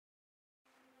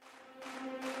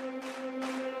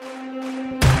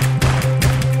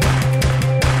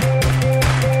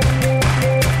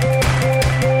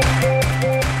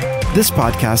This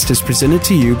podcast is presented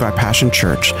to you by Passion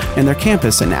Church and their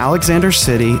campus in Alexander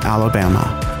City,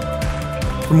 Alabama.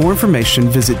 For more information,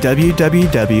 visit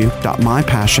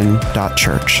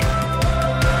www.mypassion.church.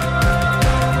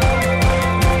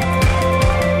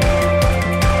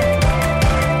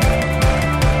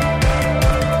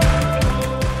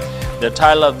 The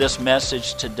title of this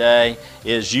message today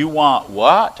is You Want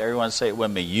What? Everyone say it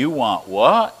with me. You want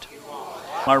what?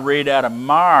 I'm going to read out of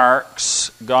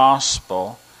Mark's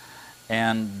Gospel.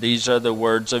 And these are the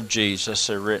words of Jesus.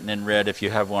 They're written in red if you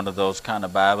have one of those kind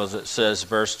of Bibles. It says,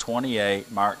 verse 28,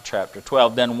 Mark chapter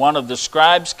 12. Then one of the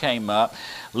scribes came up,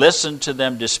 listened to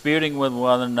them disputing with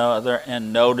one another,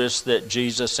 and noticed that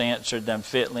Jesus answered them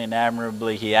fitly and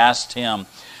admirably. He asked him,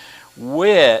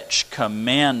 which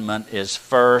commandment is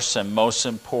first and most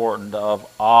important of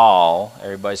all?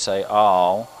 Everybody say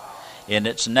all. In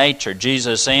its nature.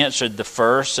 Jesus answered, the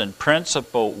first and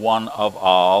principal one of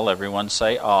all. Everyone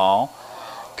say all.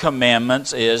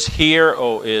 Commandments is, Hear,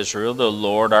 O Israel, the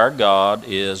Lord our God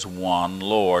is one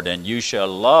Lord, and you shall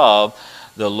love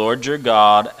the Lord your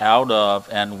God out of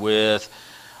and with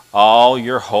all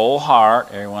your whole heart.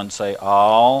 Everyone say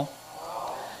all.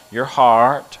 Your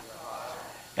heart.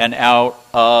 And out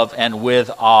of and with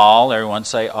all. Everyone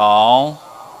say all.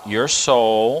 Your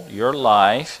soul, your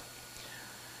life.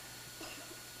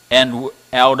 And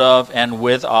out of and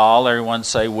with all. Everyone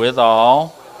say with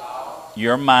all.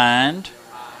 Your mind.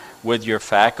 With your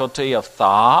faculty of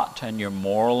thought and your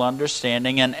moral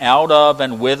understanding, and out of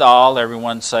and with all,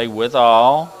 everyone say with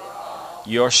all,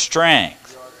 your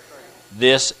strength.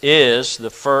 This is the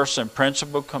first and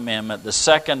principal commandment. The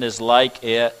second is like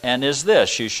it, and is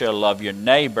this: you shall love your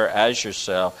neighbor as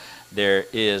yourself. There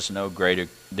is no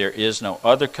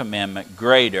other commandment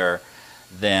greater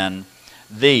than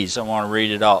these. I want to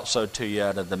read it also to you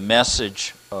out of the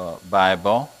Message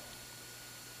Bible.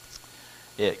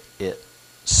 It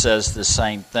says the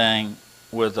same thing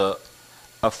with a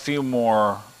few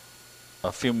more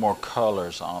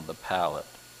colors on the palette,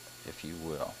 if you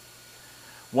will.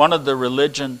 One of the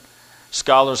religion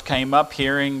scholars came up,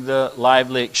 hearing the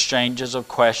lively exchanges of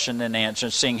question and answer,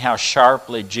 seeing how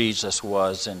sharply Jesus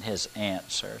was in his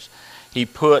answers. He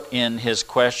put in his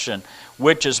question,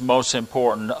 which is most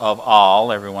important of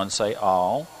all? Everyone say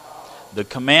all. The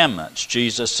commandments.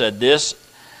 Jesus said this.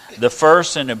 The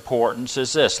first in importance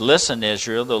is this: listen,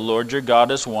 Israel, the Lord your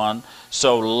God is one.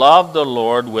 So love the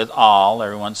Lord with all.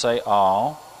 Everyone say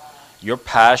all. Your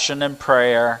passion and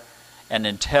prayer and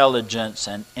intelligence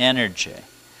and energy.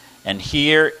 And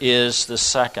here is the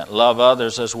second: love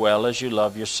others as well as you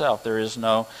love yourself. There is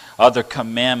no other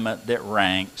commandment that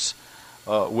ranks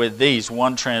with these.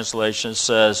 One translation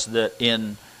says that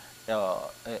in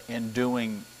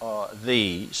doing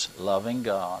these, loving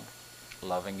God,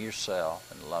 loving yourself,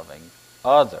 and loving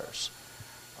others,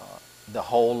 the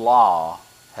whole law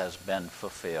has been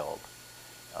fulfilled,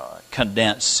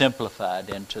 condensed,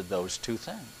 simplified into those two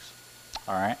things.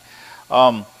 All right.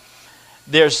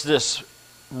 There's this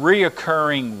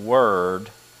reoccurring word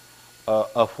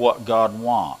of what God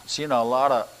wants. You know,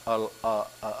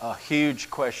 a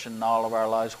huge question in all of our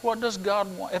lives: what does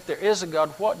God want? If there is a God,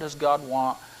 what does God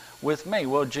want with me?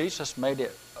 Well, Jesus made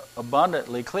it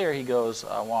abundantly clear. He goes,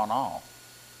 I want all.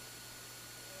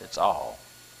 It's all.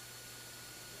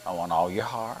 I want all your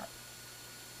heart.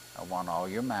 I want all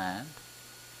your mind.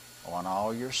 I want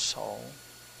all your soul.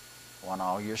 I want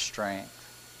all your strength.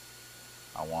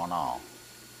 I want all.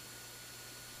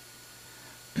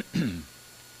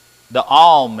 The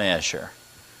all measure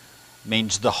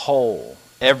means the whole,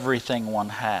 everything one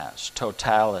has,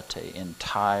 totality,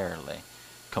 entirely,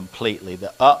 completely,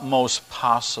 the utmost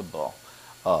possible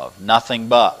of, nothing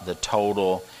but the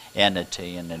total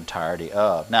entity and entirety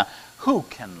of. Now, who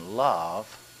can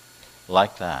love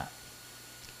like that?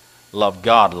 Love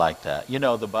God like that? You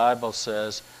know, the Bible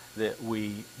says that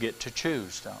we get to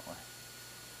choose, don't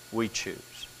we? We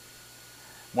choose.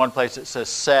 One place it says,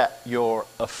 set your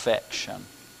affection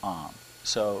on.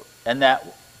 So, and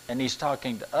he's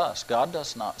talking to us. God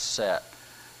does not set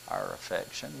our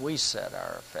affection. We set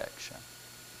our affection.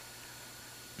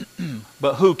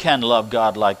 But who can love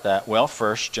God like that? Well,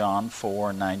 1 John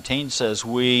 4:19 says,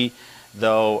 we,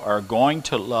 though, are going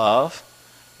to love,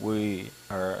 we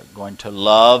are going to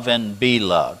love and be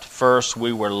loved. First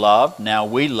we were loved, now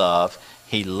we love.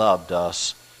 He loved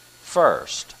us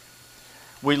first.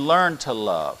 We learn to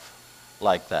love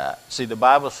like that. See, the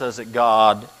Bible says that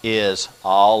God is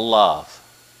all love.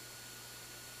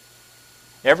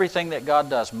 Everything that God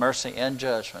does, mercy and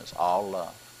judgment, is all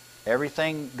love.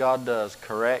 Everything God does,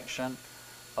 correction,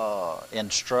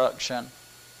 instruction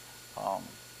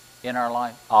in our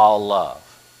life, all love.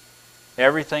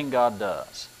 Everything God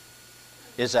does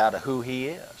is out of who He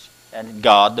is. And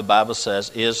God, the Bible says,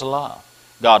 is love.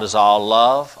 God is all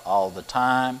love, all the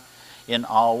time, in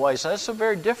all ways. That's a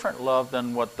very different love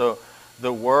than what the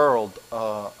world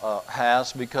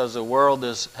has, because the world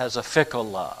has a fickle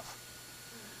love.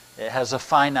 It has a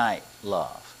finite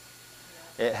love.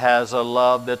 It has a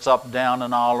love that's up, down,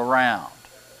 and all around.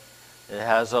 It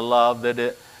has a love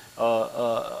that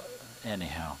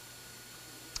anyhow.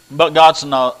 But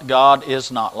God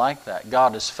is not like that.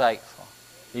 God is faithful,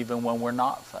 even when we're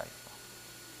not faithful.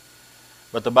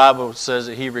 But the Bible says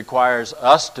that He requires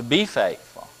us to be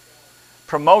faithful.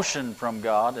 Promotion from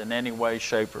God in any way,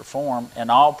 shape, or form, and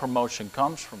all promotion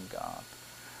comes from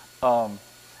God,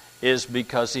 is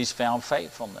because He's found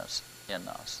faithfulness in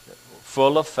us.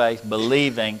 Full of faith,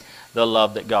 believing the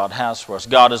love that God has for us.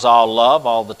 God is all love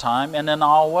all the time and in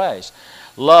all ways.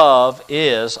 Love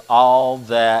is all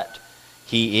that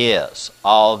He is,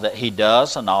 all that He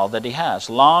does, and all that He has.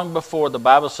 Long before, the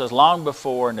Bible says, long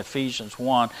before in Ephesians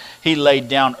 1, He laid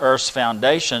down earth's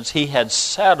foundations, He had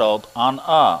settled on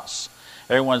us.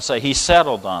 Everyone say, He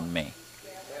settled on me.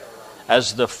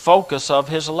 As the focus of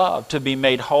His love, to be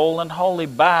made whole and holy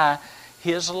by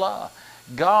His love.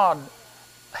 God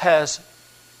has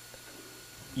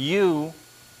you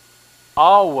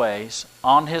always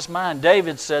on His mind.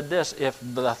 David said this, if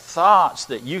the thoughts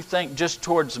that you think just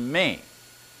towards me,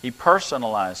 he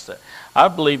personalized it. I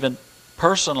believe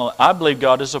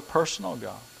God is a personal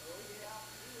God.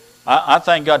 I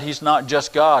thank God He's not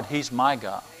just God, He's my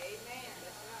God.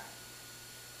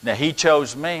 Now He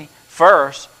chose me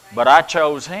first, but I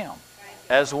chose Him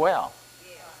as well.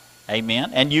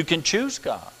 Amen. And you can choose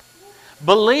God.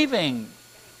 Believing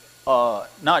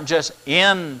not just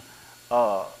in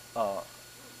a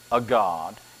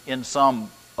God in some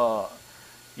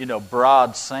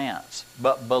broad sense,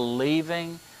 but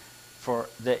believing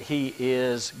that He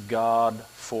is God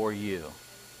for you,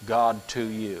 God to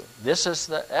you. This is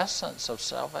the essence of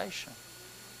salvation.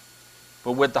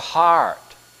 But with the heart,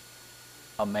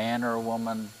 a man or a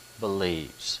woman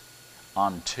believes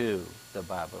unto, the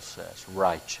Bible says,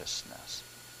 righteousness.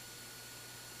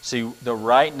 See, the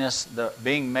rightness, the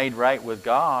being made right with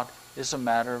God is a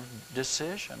matter of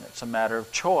decision. It's a matter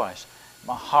of choice.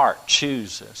 My heart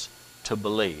chooses to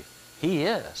believe He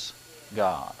is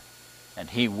God, and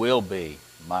He will be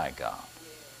my God.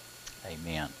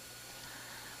 Amen.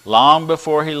 Long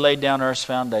before He laid down earth's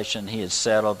foundation, He had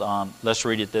settled on, let's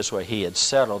read it this way, He had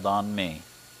settled on me.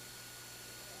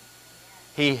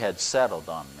 He had settled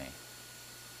on me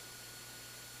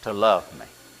to love me.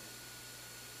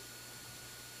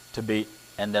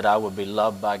 And that I would be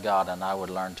loved by God, and I would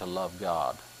learn to love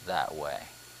God that way.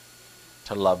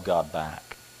 To love God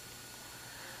back.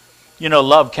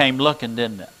 Love came looking,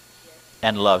 didn't it?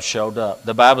 And love showed up.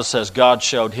 The Bible says God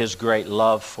showed His great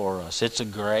love for us. It's a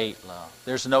great love.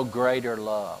 There's no greater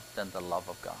love than the love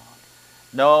of God.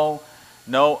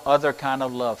 No other kind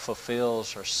of love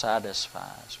fulfills or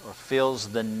satisfies or fills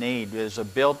the need. There's a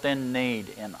built-in need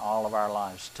in all of our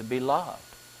lives to be loved.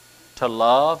 To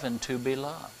love and to be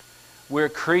loved. We're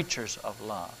creatures of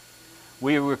love.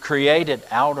 We were created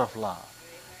out of love,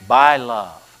 by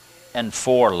love, and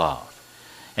for love.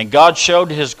 And God showed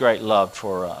His great love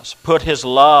for us, put His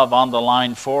love on the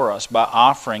line for us by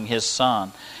offering His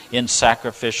Son in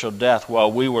sacrificial death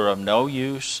while we were of no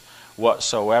use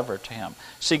whatsoever to Him.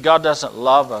 See, God doesn't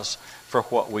love us for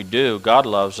what we do. God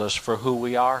loves us for who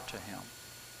we are to Him.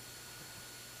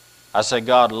 I say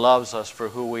God loves us for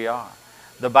who we are.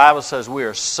 The Bible says we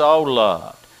are so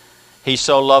loved. He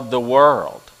so loved the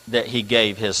world that He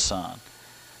gave His Son.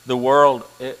 The world,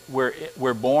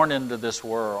 we're born into this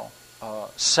world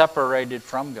separated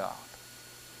from God.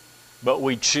 But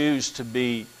we choose to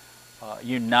be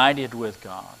united with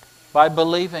God by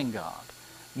believing God.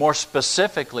 More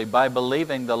specifically, by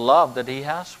believing the love that He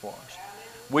has for us.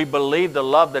 We believe the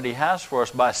love that He has for us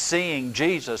by seeing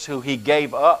Jesus, who He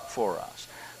gave up for us.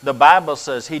 The Bible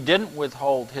says He didn't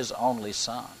withhold His only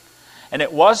Son. And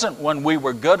it wasn't when we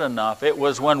were good enough. It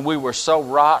was when we were so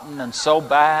rotten and so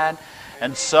bad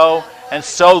and so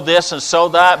this and so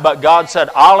that. But God said,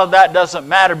 all of that doesn't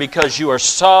matter because you are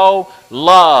so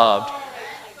loved.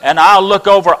 And I'll look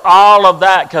over all of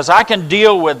that because I can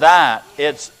deal with that.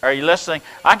 Are you listening?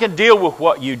 I can deal with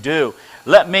what you do.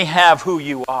 Let me have who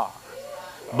you are.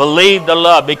 Believe the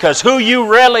love, because who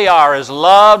you really are is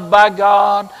loved by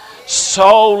God.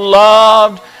 So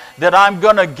loved that I'm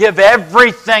going to give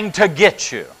everything to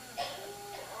get you.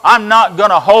 I'm not going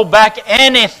to hold back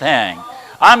anything.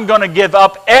 I'm going to give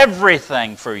up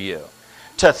everything for you.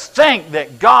 To think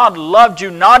that God loved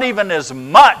you not even as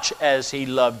much as He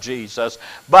loved Jesus,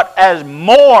 but as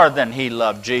more than He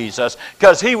loved Jesus,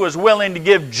 because He was willing to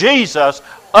give Jesus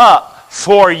up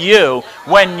for you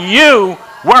when you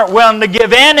weren't willing to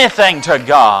give anything to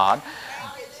God.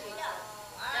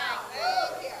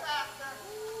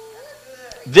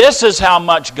 This is how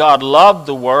much God loved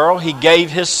the world. He gave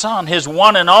His Son, His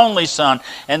one and only Son.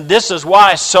 And this is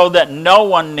why, so that no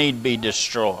one need be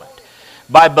destroyed.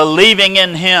 By believing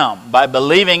in Him, by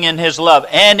believing in His love,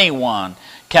 anyone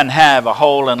can have a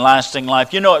whole and lasting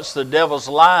life. You know, it's the devil's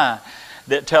lie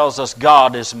that tells us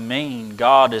God is mean,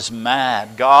 God is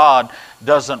mad, God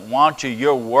doesn't want you,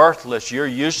 you're worthless, you're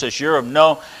useless, you're of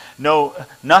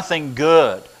nothing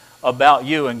good about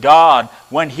you. And God,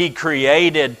 when He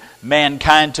created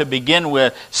mankind to begin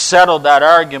with, settled that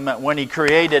argument when He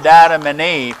created Adam and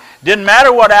Eve. Didn't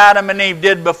matter what Adam and Eve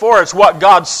did before. It's what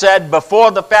God said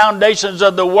before the foundations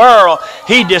of the world.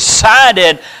 He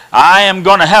decided, I am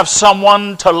going to have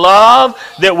someone to love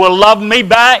that will love me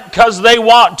back because they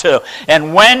want to.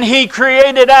 And when He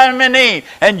created Adam and Eve,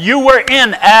 and you were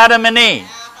in Adam and Eve,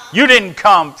 you didn't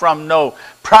come from no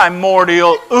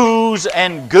primordial ooze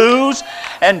and goos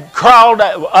and crawled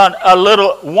a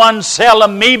little one-cell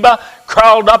amoeba,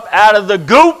 crawled up out of the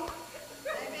goop,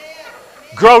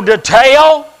 growed a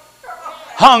tail,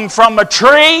 hung from a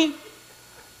tree,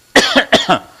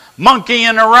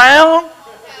 monkeying around.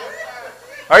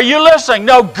 Are you listening?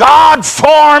 No, God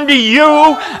formed you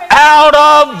out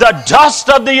of the dust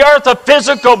of the earth, a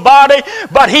physical body,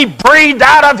 but He breathed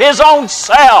out of His own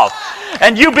self.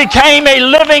 And you became a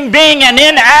living being, and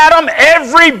in Adam,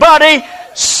 everybody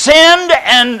sinned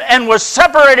and was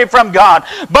separated from God.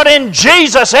 But in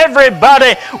Jesus,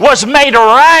 everybody was made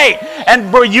right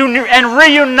and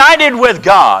reunited with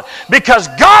God. Because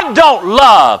God don't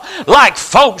love like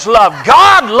folks love.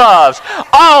 God loves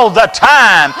all the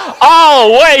time,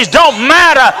 always. Don't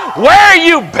matter where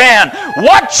you've been,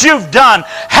 what you've done,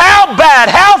 how bad,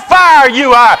 how far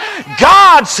you are.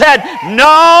 God said,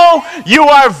 no, you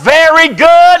are very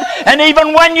good, and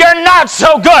even when you're not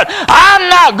so good, I'm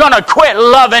not going to quit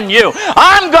loving you.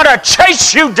 I'm going to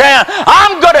chase you down.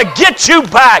 I'm going to get you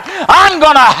back. I'm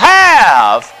going to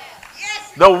have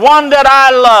the one that I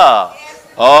love.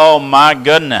 Oh my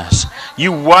goodness.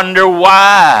 You wonder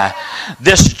why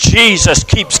this Jesus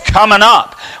keeps coming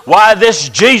up. Why this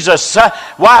Jesus,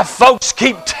 why folks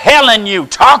keep telling you,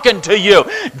 talking to you,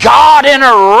 God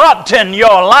interrupting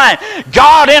your life,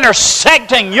 God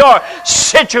intersecting your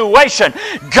situation,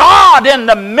 God in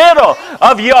the middle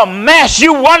of your mess.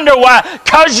 You wonder why?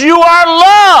 Because you are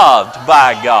loved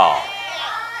by God.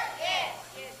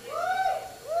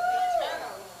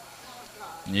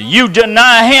 You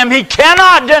deny Him, He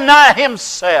cannot deny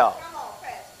Himself.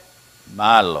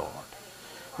 My Lord.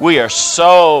 We are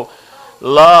so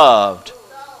loved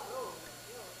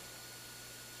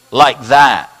like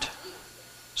that.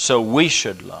 So we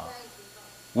should love.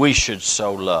 We should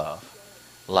so love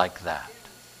like that.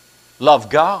 Love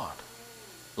God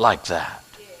like that.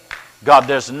 God,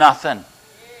 there's nothing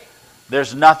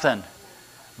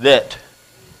that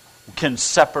can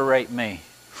separate me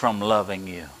from loving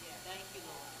you.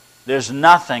 There's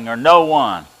nothing or no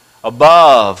one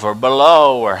above or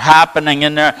below or happening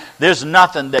in there. There's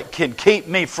nothing that can keep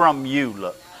me from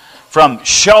you, from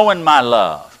showing my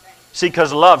love. See,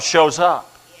 because love shows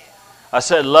up. I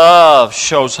said love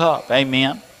shows up.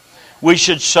 Amen. We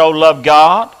should so love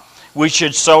God. We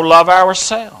should so love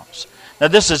ourselves. Now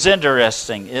this is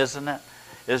interesting, isn't it?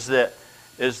 Is that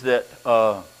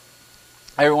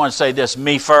everyone say this,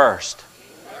 me first.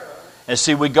 And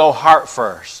see, we go heart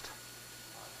first.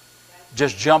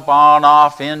 Just jump on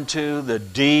off into the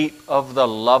deep of the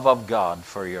love of God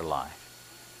for your life.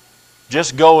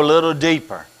 Just go a little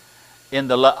deeper in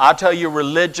the love. I tell you,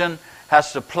 religion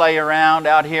has to play around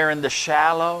out here in the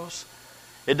shallows.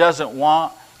 It doesn't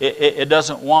want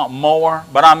more.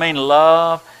 But I mean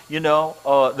love. You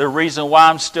know, the reason why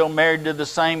I'm still married to the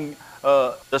same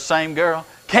girl.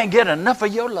 Can't get enough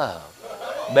of your love,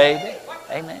 baby.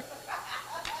 Amen.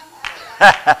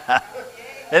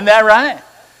 Isn't that right?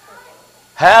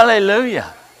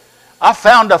 Hallelujah. I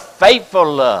found a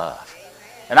faithful love.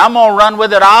 And I'm going to run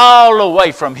with it all the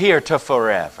way from here to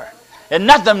forever. And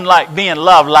nothing like being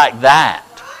loved like that.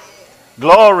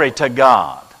 Glory to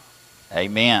God.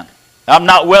 Amen. I'm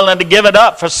not willing to give it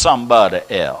up for somebody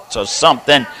else or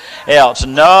something else.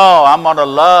 No, I'm going to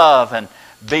love and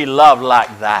be loved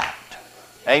like that.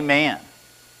 Amen.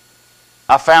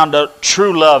 I found a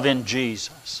true love in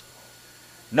Jesus.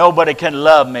 Nobody can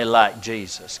love me like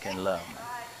Jesus can love me.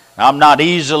 I'm not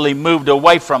easily moved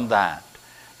away from that.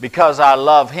 Because I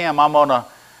love Him, I'm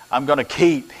gonna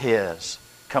keep His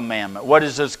commandment. What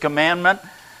is His commandment?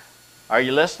 Are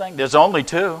you listening? There's only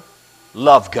two.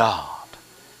 Love God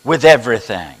with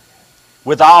everything,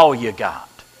 with all you got.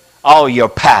 all your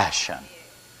passion.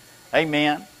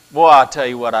 Amen. Boy, I'll tell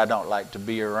you what, I don't like to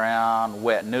be around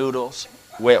wet noodles,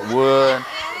 wet wood.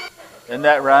 Isn't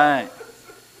that right?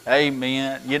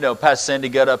 Amen. You know, Pastor Cindy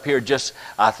got up here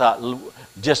I thought,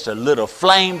 just a little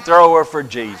flamethrower for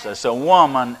Jesus. A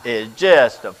woman is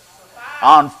just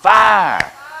on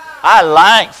fire. I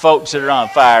like folks that are on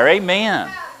fire.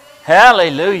 Amen.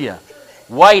 Hallelujah.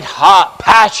 White hot,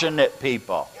 passionate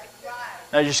people.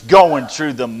 They're just going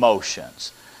through the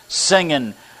motions.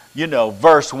 Singing, you know,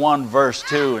 verse 1, verse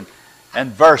 2,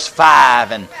 and verse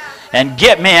 5, and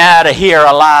get me out of here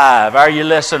alive. Are you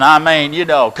listening? I mean, you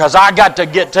know, because I got to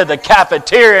get to the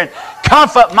cafeteria and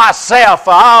comfort myself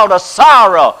for all the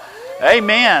sorrow.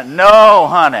 Amen. No,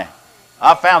 honey.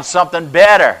 I found something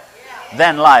better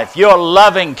than life. Your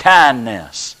loving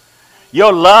kindness.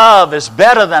 Your love is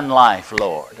better than life,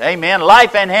 Lord. Amen.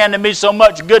 Life ain't handing me so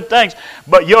much good things,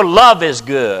 but your love is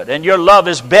good, and your love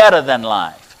is better than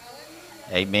life.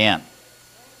 Amen.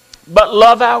 But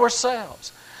love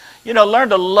ourselves. You know, learn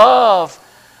to love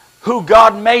who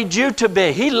God made you to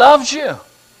be. He loves you.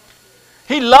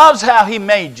 He loves how He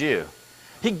made you.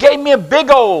 He gave me a big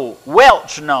old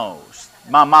Welch nose,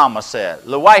 my mama said.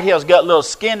 The White Hills got little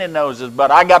skinny noses,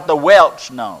 but I got the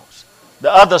Welch nose,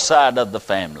 the other side of the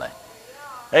family.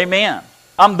 Amen.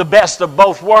 I'm the best of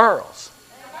both worlds.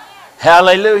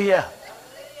 Hallelujah.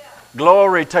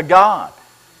 Glory to God.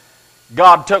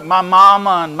 God took my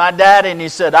mama and my daddy and He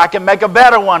said, I can make a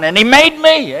better one. And He made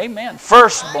me. Amen.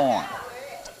 Firstborn.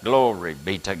 Glory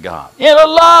be to God. You know,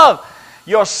 love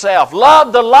yourself.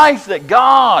 Love the life that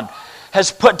God has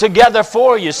put together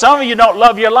for you. Some of you don't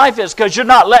love your life is because you're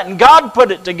not letting God put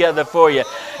it together for you.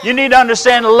 You need to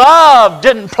understand love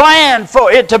didn't plan for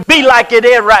it to be like it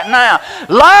is right now.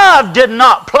 Love did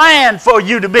not plan for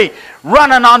you to be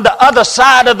running on the other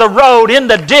side of the road, in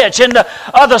the ditch, in the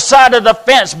other side of the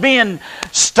fence, being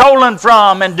stolen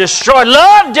from and destroyed.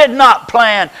 Love did not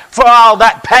plan for all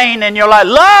that pain in your life.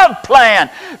 Love planned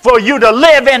for you to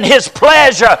live in His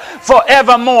pleasure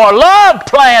forevermore. Love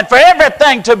planned for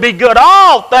everything to be good,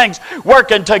 all things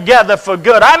working together for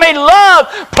good. I mean,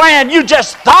 love planned, you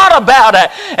just thought about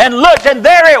it and looked, and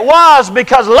there it was,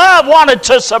 because love wanted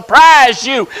to surprise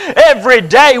you every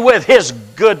day with His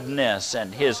goodness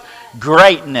and His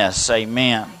greatness.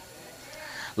 Amen.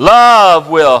 Love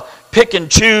will pick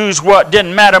and choose what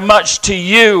didn't matter much to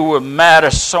you will matter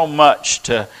so much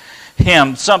to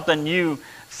Him. Something you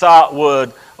thought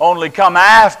would only come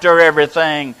after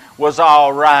everything was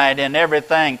all right and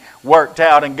everything worked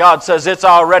out. And God says, it's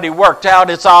already worked out.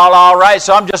 It's all right.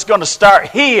 So I'm just going to start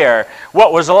here.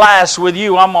 What was last with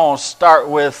you, I'm going to start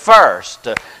with first.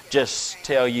 To just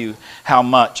tell you how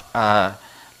much I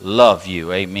love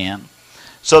you. Amen.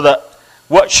 So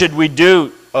what should we do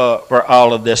for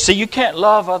all of this? See, you can't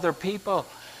love other people.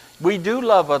 We do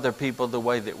love other people the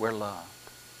way that we're loved.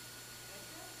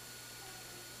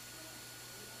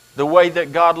 The way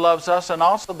that God loves us, and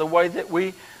also the way that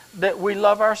we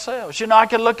love ourselves. You know, I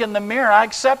can look in the mirror, I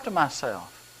accept myself.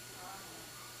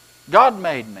 God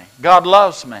made me. God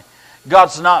loves me.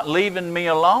 God's not leaving me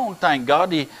alone, thank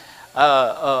God.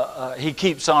 He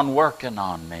keeps on working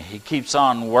on me. He keeps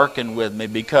on working with me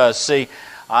because, see,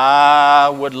 I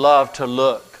would love to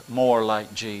look more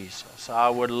like Jesus. I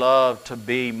would love to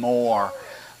be more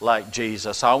like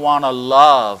Jesus. I want to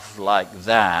love like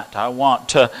that. I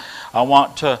want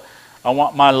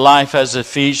my life, as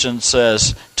Ephesians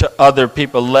says, to other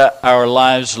people, let our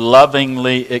lives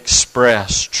lovingly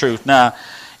express truth. Now,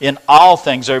 in all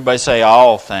things, everybody say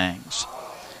all things.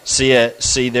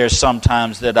 See, there's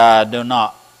sometimes that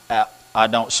I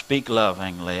don't speak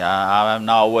lovingly. I haven't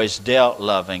always dealt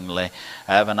lovingly.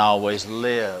 I haven't always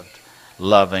lived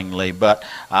lovingly. But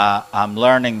I'm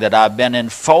learning that I've been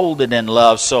enfolded in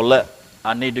love, so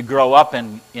I need to grow up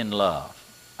in love.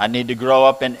 I need to grow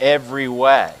up in every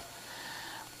way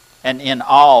and in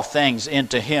all things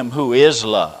into Him who is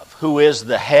love, who is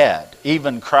the head,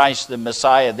 even Christ the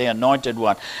Messiah, the Anointed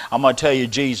One. I'm going to tell you,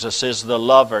 Jesus is the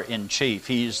lover in chief.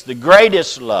 He's the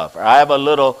greatest lover. I have a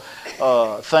little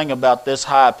thing about this.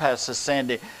 Hi, Pastor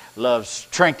Sandy loves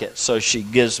trinkets, so she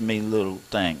gives me little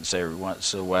things every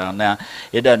once in a while. Now,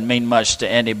 it doesn't mean much to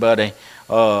anybody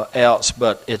else,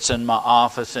 but it's in my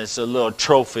office. It's a little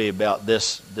trophy about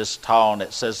this tall, and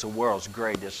it says the world's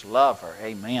greatest lover.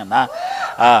 Amen.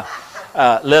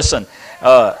 Listen,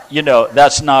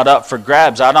 that's not up for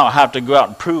grabs. I don't have to go out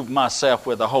and prove myself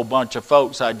with a whole bunch of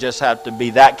folks. I just have to be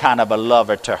that kind of a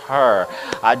lover to her.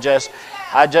 I just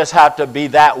have to be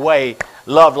that way,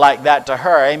 love like that to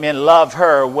her. Amen. Love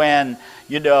her when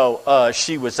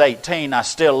she was 18, I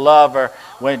still love her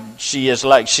when she is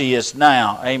like she is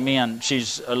now. Amen.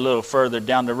 She's a little further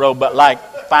down the road, but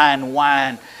like fine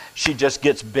wine, she just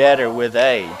gets better with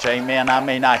age. Amen.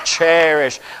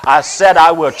 I said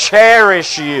I will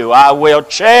cherish you. I will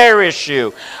cherish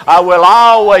you. I will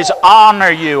always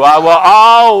honor you. I will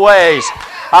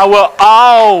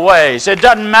always. It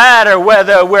doesn't matter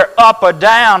whether we're up or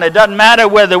down. It doesn't matter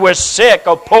whether we're sick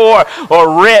or poor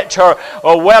or rich or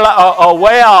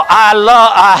well.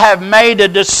 I have made a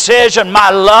decision.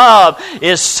 My love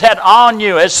is set on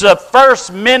you. It's the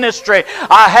first ministry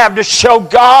I have to show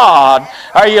God.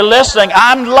 Are you listening?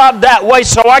 I'm loved that way,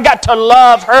 so I got to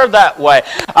love her that way.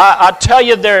 I tell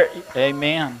you,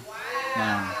 amen.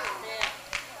 Yeah.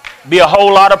 Be a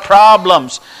whole lot of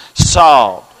problems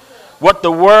solved. What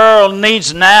the world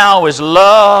needs now is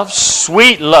love,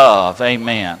 sweet love.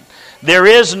 Amen. There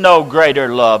is no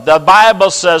greater love. The Bible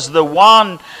says the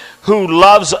one who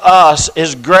loves us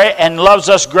is great and loves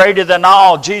us greater than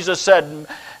all. Jesus said,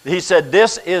 He said,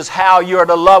 this is how you are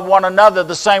to love one another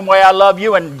the same way I love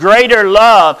you. And greater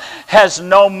love has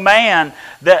no man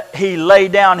that He lay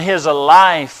down His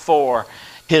life for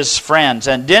His friends.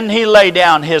 And didn't He lay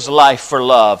down His life for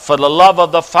the love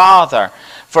of the Father,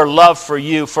 for love for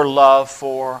you, for love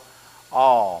for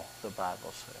all, the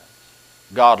Bible says.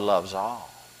 God loves all.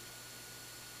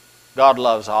 God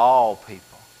loves all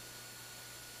people.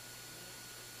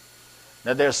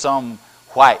 Now there's some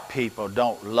white people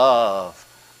don't love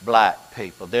black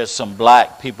people. There's some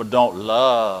black people don't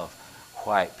love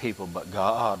white people, but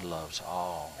God loves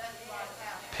all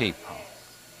people.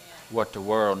 What the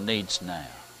world needs now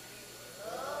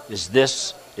is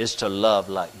to love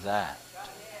like that.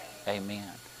 Amen.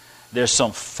 There's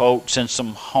some folks in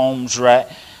some homes right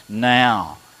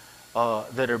now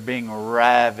that are being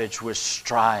ravaged with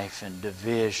strife and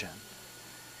division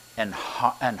and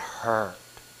hurt.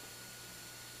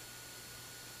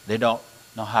 They don't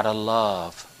know how to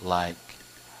love like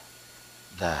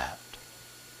that.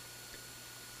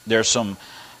 There's some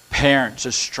parents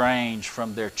estranged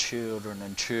from their children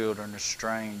and children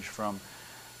estranged from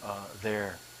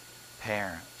their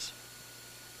parents.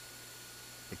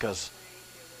 Because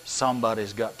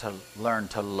somebody's got to learn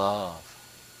to love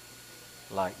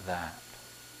like that.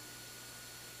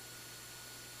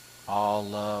 All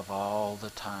love all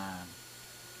the time.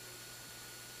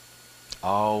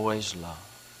 Always love.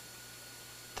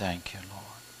 Thank you, Lord.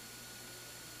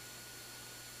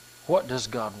 What does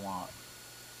God want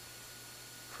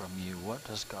from you? What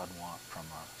does God want from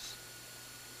us?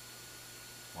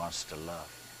 He wants to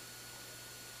love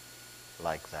you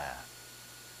like that.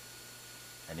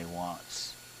 And He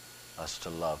wants us to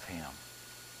love Him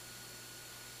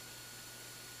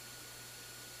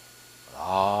with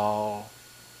all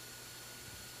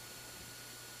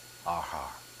our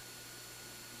heart,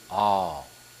 all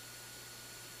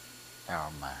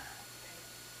our mind,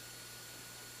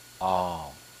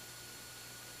 all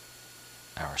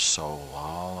our soul,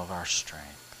 all of our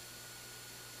strength.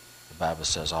 The Bible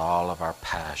says all of our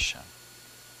passion,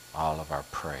 all of our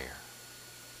prayer,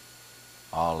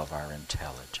 all of our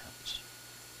intelligence.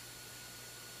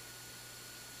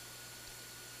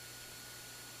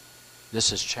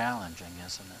 This is challenging,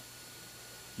 isn't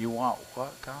it? You want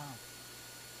what, God?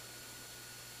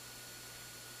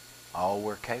 All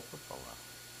we're capable of.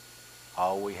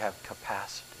 All we have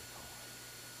capacity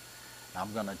for. And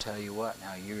I'm going to tell you what,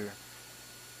 now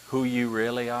who you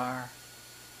really are,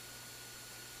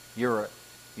 you're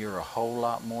a whole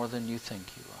lot more than you think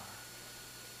you are.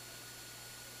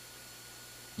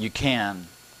 You can,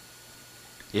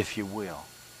 if you will.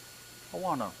 I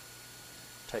want to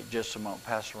take just a moment.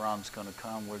 Pastor Ron's going to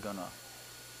come. We're going to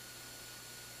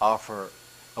offer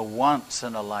a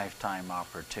once-in-a-lifetime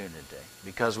opportunity.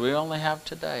 Because we only have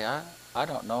today. I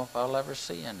don't know if I'll ever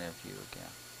see any of you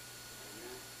again.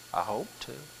 I hope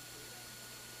to.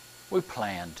 We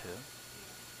plan to.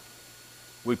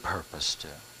 We purpose to.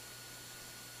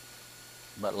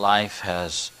 But life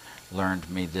has learned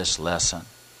me this lesson.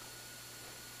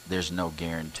 There's no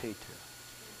guarantee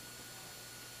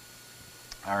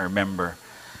to. I remember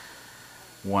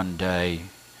one day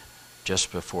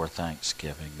just before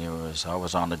Thanksgiving, I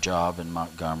was on a job in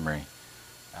Montgomery,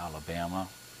 Alabama.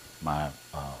 My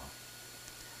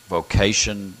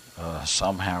vocation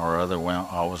somehow or other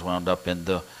always wound up in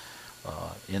the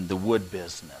wood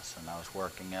business, and I was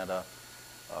working at a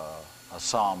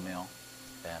sawmill,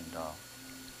 and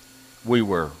we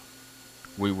were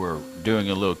doing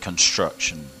a little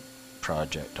construction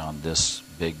project on this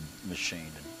big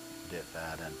machine and did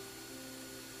that, and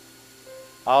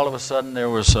all of a sudden there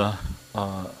was a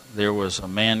there was a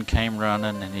man came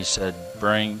running, and he said,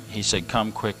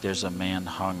 come quick, there's a man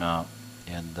hung up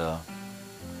in the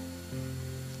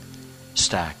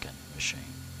stacking machine.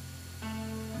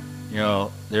 You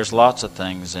know, there's lots of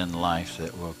things in life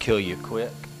that will kill you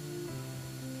quick.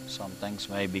 Some things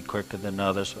may be quicker than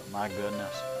others, but my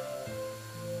goodness.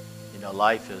 You know,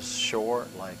 life is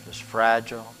short, life is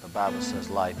fragile. The Bible says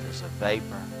life is a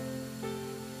vapor.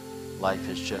 Life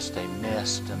is just a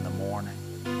mist in the morning.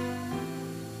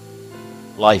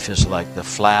 Life is like the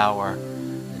flower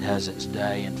that has its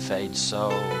day and fades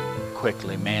so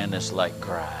quickly. Man is like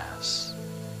grass,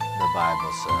 the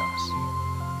Bible says.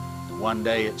 One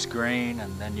day it's green,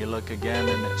 and then you look again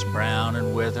and it's brown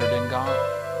and withered and gone.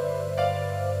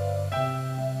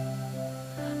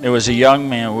 There was a young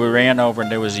man, we ran over,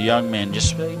 and there was a young man,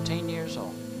 just 18 years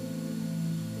old.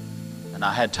 And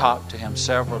I had talked to him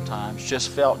several times, just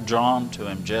felt drawn to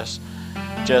him, just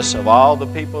of all the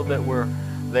people that were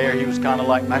there, he was kind of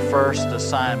like my first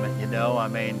assignment, you know. I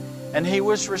mean, and he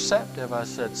was receptive. I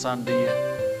said, son, do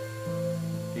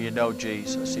you know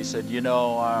Jesus? He said, you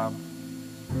know,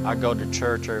 I go to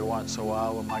church every once in a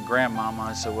while with my grandmama.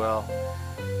 I said, well,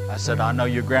 I know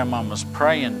your grandmama's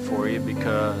praying for you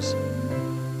because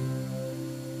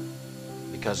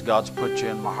God's put you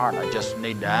in my heart. I just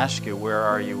need to ask you, where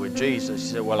are you with Jesus? He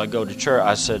said, well, I go to church.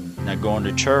 I said, now going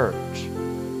to church.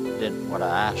 Didn't what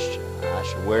I asked you. I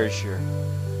asked you, where's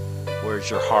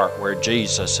your heart where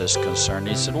Jesus is concerned?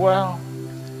 He said, well,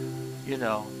 you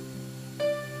know.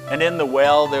 And in the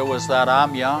well there was that,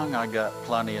 I'm young, I got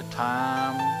plenty of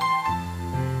time,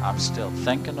 I'm still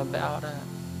thinking about it.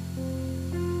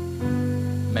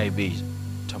 Maybe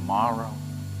tomorrow.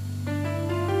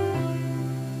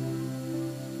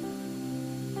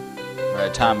 By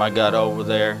the time I got over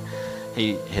there,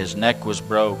 his neck was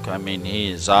broke. I mean,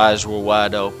 his eyes were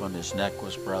wide open. His neck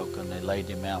was broken. They laid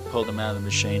him out, pulled him out of the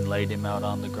machine, laid him out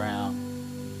on the ground.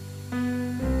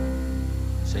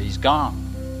 So he's gone.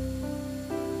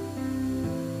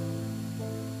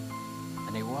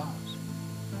 And he was.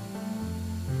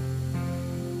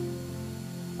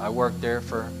 I worked there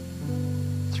for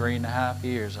 3.5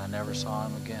 years. I never saw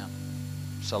him again.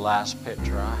 It's the last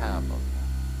picture I have of him.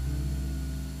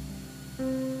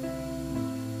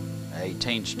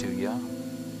 18's too young.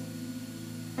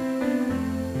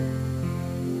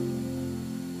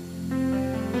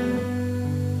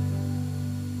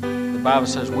 The Bible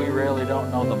says we really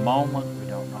don't know the moment, we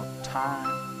don't know the time,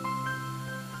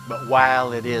 but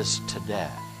while it is today,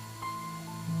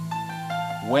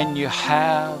 when you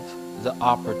have the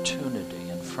opportunity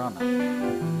in front of you,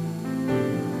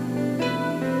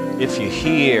 if you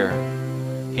hear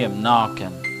Him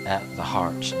knocking at the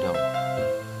heart's door,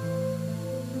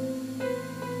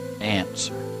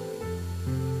 answer.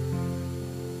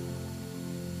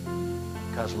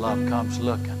 Because love comes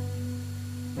looking.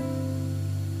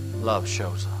 Love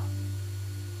shows up.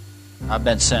 I've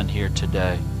been sent here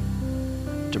today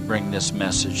to bring this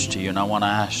message to you, and I want to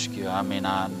ask you, I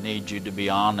need you to be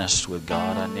honest with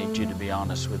God. I need you to be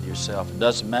honest with yourself. It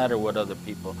doesn't matter what other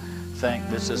people think.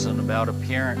 This isn't about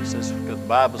appearances, because the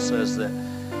Bible says that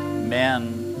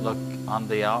men look on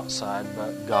the outside,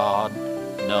 but God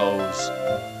knows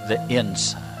the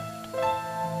inside.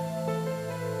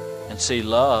 And see,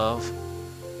 love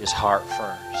is heart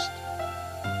first.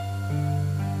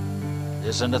 It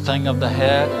isn't a thing of the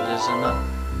head. It isn't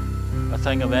a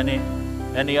thing of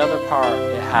any other part.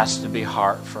 It has to be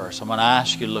heart first. I'm going to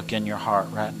ask you to look in your heart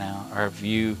right now. Are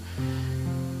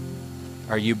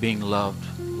you being loved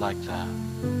like that?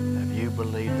 Have you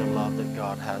believed the love that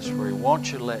God has for you?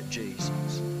 Won't you let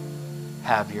Jesus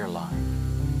have your life?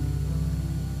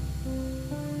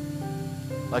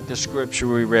 Like the scripture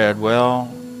we read, well,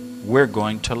 we're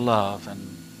going to love and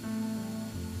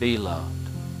be loved.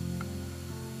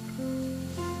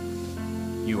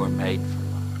 You were made for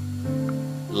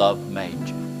love. Love made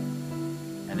you.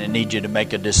 And I need you to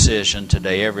make a decision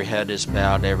today. Every head is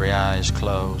bowed, every eye is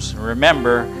closed. And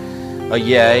remember, a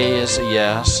yea is a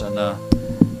yes and a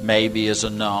maybe is a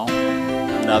no.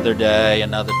 Another day,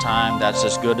 another time, that's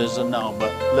as good as a no.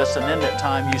 But listen, in that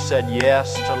time you said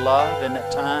yes to love. In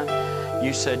that time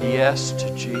you said yes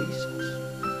to Jesus.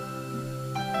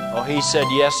 Oh, He said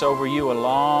yes over you a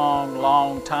long,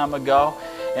 long time ago.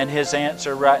 And His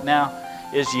answer right now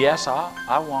is yes,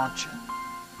 I want you.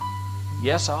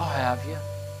 Yes, I'll have you.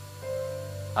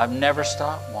 I've never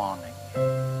stopped wanting you.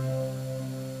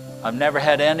 I've never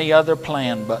had any other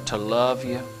plan but to love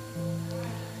you.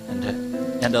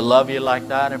 And to love you like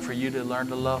that, and for you to learn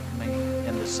to love me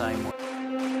in the same way.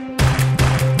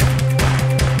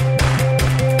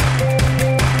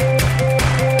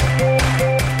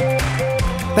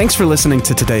 Thanks for listening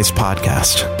to today's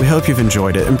podcast. We hope you've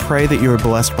enjoyed it and pray that you are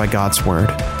blessed by God's Word.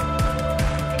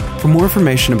 For more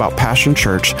information about Passion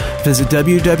Church, visit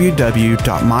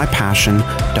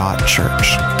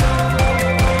www.mypassion.church.